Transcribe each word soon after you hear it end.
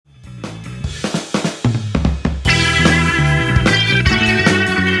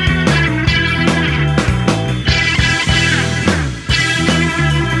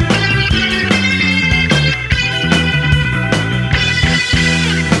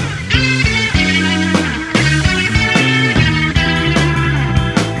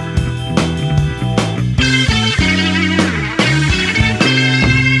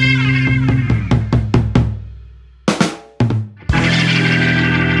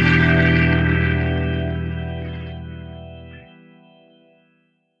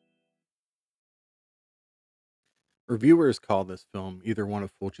Reviewers call this film either one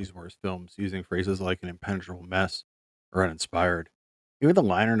of Fulci's worst films, using phrases like an impenetrable mess or uninspired. Even the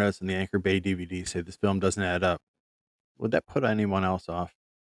liner notes in the Anchor Bay DVD say this film doesn't add up. Would that put anyone else off?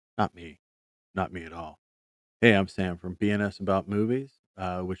 Not me. Not me at all. Hey, I'm Sam from BNS About Movies,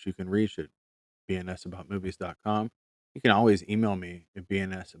 which you can reach at bnsaboutmovies.com. You can always email me at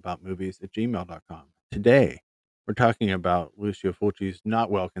bnsaboutmovies@gmail.com. Today, we're talking about Lucio Fulci's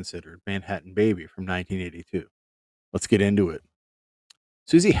not well considered Manhattan Baby from 1982. Let's get into it.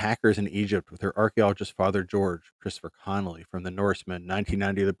 Susie Hacker is in Egypt with her archaeologist father George, Christopher Connolly from The Norsemen,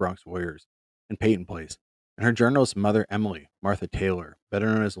 1990 The Bronx Warriors, and Peyton Place, and her journalist mother Emily, Martha Taylor, better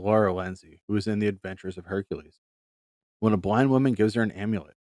known as Laura Lindsay, who was in The Adventures of Hercules. When a blind woman gives her an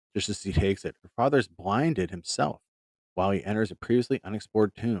amulet, just as she takes it, her father is blinded himself while he enters a previously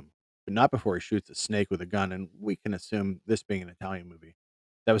unexplored tomb, but not before he shoots a snake with a gun, and we can assume, this being an Italian movie,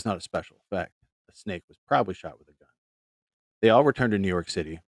 that was not a special effect. The snake was probably shot with a gun. They all return to New York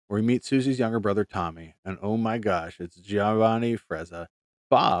City, where we meet Susie's younger brother Tommy, and oh my gosh, it's Giovanni Frezza,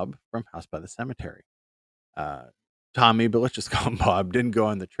 Bob from House by the Cemetery. Uh, Tommy, but let's just call him Bob, didn't go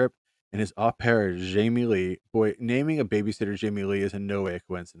on the trip, and his au pair, Jamie Lee. Boy, naming a babysitter Jamie Lee is in no way a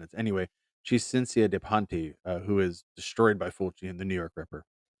coincidence. Anyway, she's Cynthia De Ponte, who is destroyed by Fulci in the New York Ripper.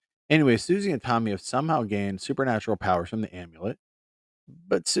 Anyway, Susie and Tommy have somehow gained supernatural powers from the amulet,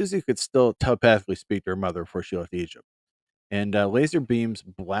 but Susie could still telepathically speak to her mother before she left Egypt. And laser beams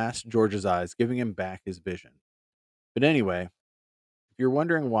blast George's eyes, giving him back his vision. But anyway, if you're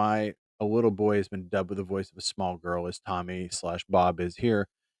wondering why a little boy has been dubbed with the voice of a small girl as Tommy slash Bob is here,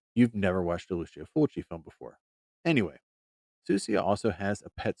 you've never watched a Lucio Fulci film before. Anyway, Susia also has a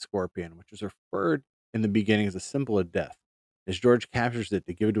pet scorpion, which is referred in the beginning as a symbol of death. As George captures it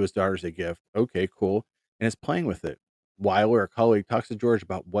to give it to his daughter as a gift, okay, cool, and is playing with it. Weiler, a colleague, talks to George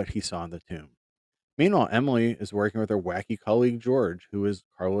about what he saw in the tomb. Meanwhile, Emily is working with her wacky colleague George, who is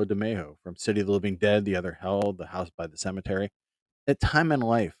Carlo DeMeo from City of the Living Dead, The Other Hell, The House by the Cemetery. At time in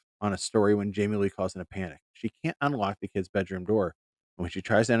life on a story when Jamie Lee calls in a panic. She can't unlock the kid's bedroom door. And when she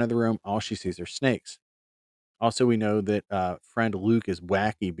tries to enter the room, all she sees are snakes. Also, we know that friend Luke is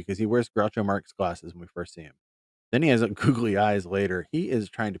wacky because he wears Groucho Marx glasses when we first see him. Then he has googly eyes later. He is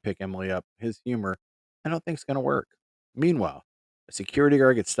trying to pick Emily up. His humor, I don't think, is going to work. Meanwhile, a security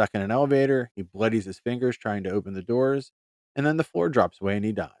guard gets stuck in an elevator. He bloodies his fingers trying to open the doors, and then the floor drops away and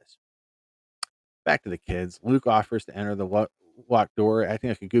he dies. Back to the kids. Luke offers to enter the locked door, acting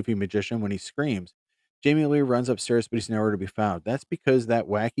like a goofy magician when he screams. Jamie Lee runs upstairs, but he's nowhere to be found. That's because that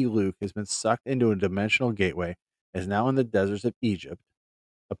wacky Luke has been sucked into a dimensional gateway, is now in the deserts of Egypt,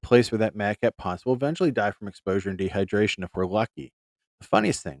 a place where that madcap Ponce will eventually die from exposure and dehydration if we're lucky. The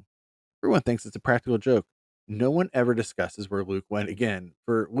funniest thing, everyone thinks it's a practical joke. No one ever discusses where Luke went again,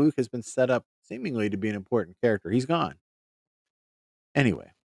 for Luke has been set up seemingly to be an important character. He's gone.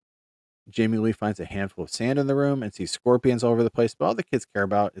 Anyway, Jamie Lee finds a handful of sand in the room and sees scorpions all over the place, but all the kids care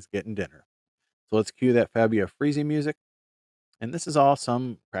about is getting dinner. So let's cue that Fabio Frizzi music. And this is all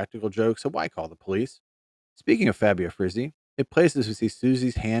some practical joke, so why call the police? Speaking of Fabio Frizzi, it plays as we see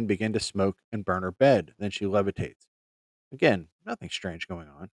Susie's hand begin to smoke and burn her bed. Then she levitates. Again, nothing strange going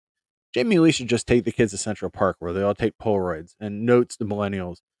on. Jamie Lee should just take the kids to Central Park where they all take Polaroids and notes to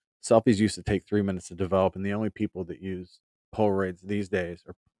millennials. Selfies used to take 3 minutes to develop, and the only people that use Polaroids these days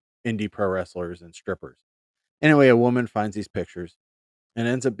are indie pro wrestlers and strippers. Anyway, a woman finds these pictures and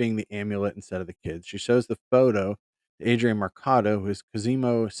ends up being the amulet instead of the kids. She shows the photo to Adrian Marcato, who is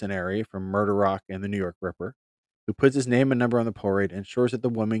Cosimo Ceneri from Murder Rock and the New York Ripper, who puts his name and number on the Polaroid and ensures that the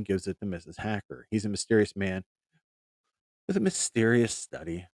woman gives it to Mrs. Hacker. He's a mysterious man with a mysterious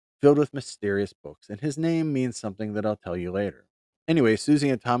study filled with mysterious books, and his name means something that I'll tell you later. Anyway, Susie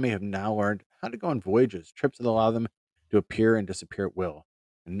and Tommy have now learned how to go on voyages, trips that allow them to appear and disappear at will.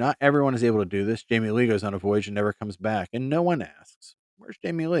 And not everyone is able to do this. Jamie Lee goes on a voyage and never comes back, and no one asks, where's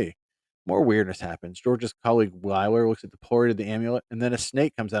Jamie Lee? More weirdness happens. George's colleague Wyler looks at the Polaroid of the amulet, and then a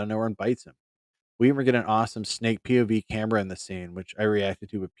snake comes out of nowhere and bites him. We even get an awesome snake POV camera in the scene, which I reacted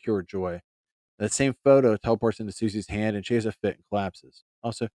to with pure joy. That same photo teleports into Susie's hand and she has a fit and collapses.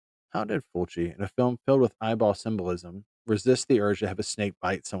 Also, how did Fulci, in a film filled with eyeball symbolism, resist the urge to have a snake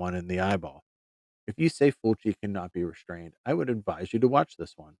bite someone in the eyeball? If you say Fulci cannot be restrained, I would advise you to watch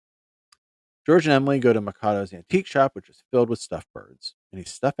this one. George and Emily go to Mikado's antique shop, which is filled with stuffed birds, and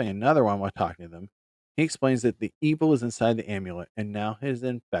he's stuffing another one while talking to them. He explains that the evil is inside the amulet and now has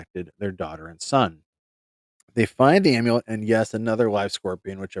infected their daughter and son. They find the amulet and, yes, another live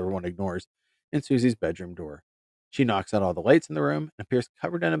scorpion, which everyone ignores, in Susie's bedroom door. She knocks out all the lights in the room and appears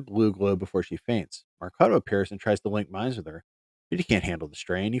covered in a blue glow before she faints. Marcato appears and tries to link minds with her, but he can't handle the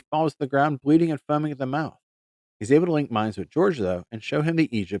strain. He falls to the ground, bleeding and foaming at the mouth. He's able to link minds with George, though, and show him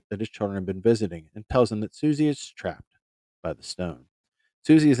the Egypt that his children have been visiting, and tells him that Susie is trapped by the stone.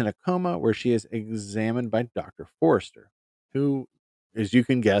 Susie is in a coma where she is examined by Dr. Forrester, who, as you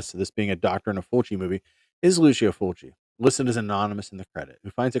can guess, this being a doctor in a Fulci movie, is Lucio Fulci, listed as anonymous in the credit,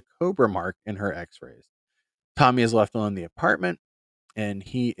 who finds a cobra mark in her x rays. Tommy is left alone in the apartment, and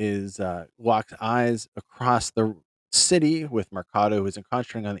he is locks eyes across the city with Mercado, who isn't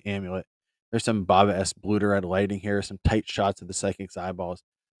concentrating on the amulet. There's some Baba S. Bluter red lighting here, some tight shots of the psychic's eyeballs.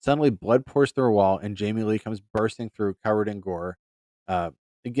 Suddenly, blood pours through a wall, and Jamie Lee comes bursting through, covered in gore. Uh,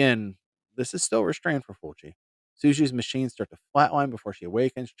 Again, this is still restrained for Fulci. Sushi's machines start to flatline before she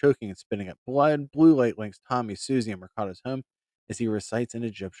awakens, choking and spitting up blood. Blue light links Tommy, Susie, and Mercado's home as he recites an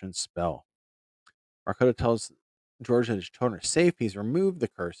Egyptian spell. Marcoto tells George that his children are safe. He's removed the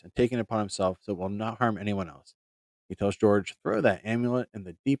curse and taken it upon himself so it will not harm anyone else. He tells George, throw that amulet in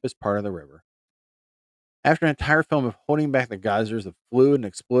the deepest part of the river. After an entire film of holding back the geysers of fluid and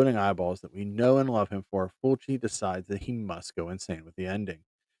exploding eyeballs that we know and love him for, Fulci decides that he must go insane with the ending.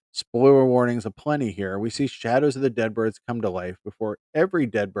 Spoiler warnings aplenty here. We see shadows of the dead birds come to life before every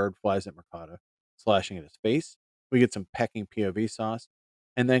dead bird flies at Mercado, slashing at his face. We get some pecking POV sauce,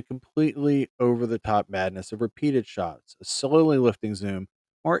 and then completely over the top madness of repeated shots, a slowly lifting zoom,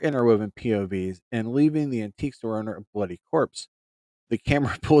 more interwoven POVs, and leaving the antique store owner a bloody corpse. The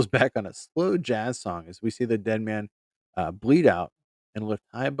camera pulls back on a slow jazz song as we see the dead man bleed out and lift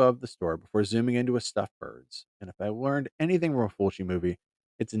high above the store before zooming into a stuffed birds. And if I learned anything from a Fulci movie,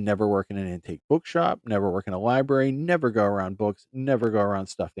 it's never work in an antique bookshop, never work in a library, never go around books, never go around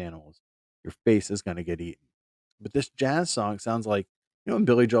stuffed animals. Your face is going to get eaten. But this jazz song sounds like, when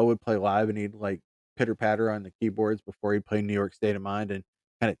Billy Joel would play live and he'd like pitter patter on the keyboards before he'd play New York State of Mind and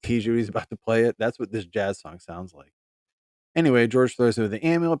kind of tease you he's about to play it. That's what this jazz song sounds like. Anyway, George throws her the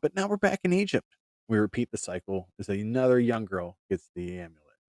amulet, but now we're back in Egypt. We repeat the cycle as another young girl gets the amulet.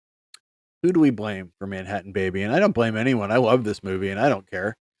 Who do we blame for Manhattan Baby? And I don't blame anyone. I love this movie and I don't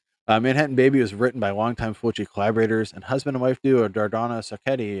care. Manhattan Baby was written by longtime Fulci collaborators and husband and wife duo Dardana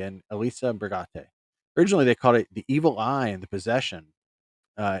Sacchetti and Elisa Brigate. Originally, they called it The Evil Eye and the Possession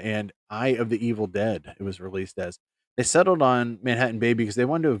and Eye of the Evil Dead, it was released as. They settled on Manhattan Baby because they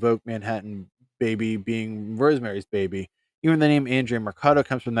wanted to evoke Manhattan Baby being Rosemary's Baby. Even the name Andrea Mercado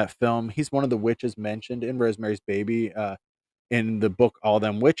comes from that film. He's one of the witches mentioned in Rosemary's Baby in the book All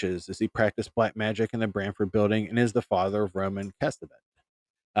Them Witches, as he practiced black magic in the Branford building and is the father of Roman Kestevet.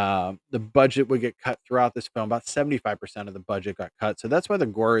 The budget would get cut throughout this film. About 75% of the budget got cut. So that's why the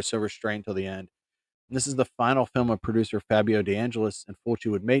gore is so restrained till the end. And this is the final film of producer Fabio De Angelis and Fulci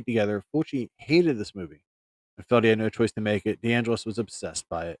would make together. Fulci hated this movie and felt he had no choice to make it. De Angelis was obsessed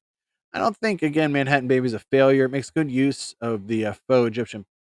by it. I don't think, again, Manhattan Baby is a failure. It makes good use of the faux Egyptian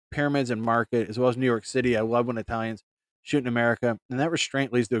pyramids and market, as well as New York City. I love when Italians shoot in America, and that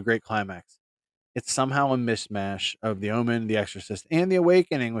restraint leads to a great climax. It's somehow a mishmash of The Omen, The Exorcist, and The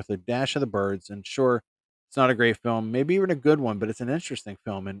Awakening with a dash of the birds. And sure, it's not a great film, maybe even a good one, but it's an interesting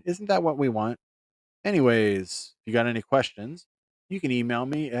film. And isn't that what we want? Anyways, if you got any questions, you can email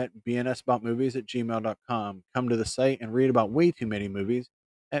me at bnsaboutmovies@gmail.com. Come to the site and read about way too many movies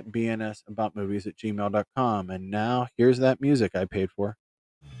at bnsaboutmovies@gmail.com. And now here's that music I paid for.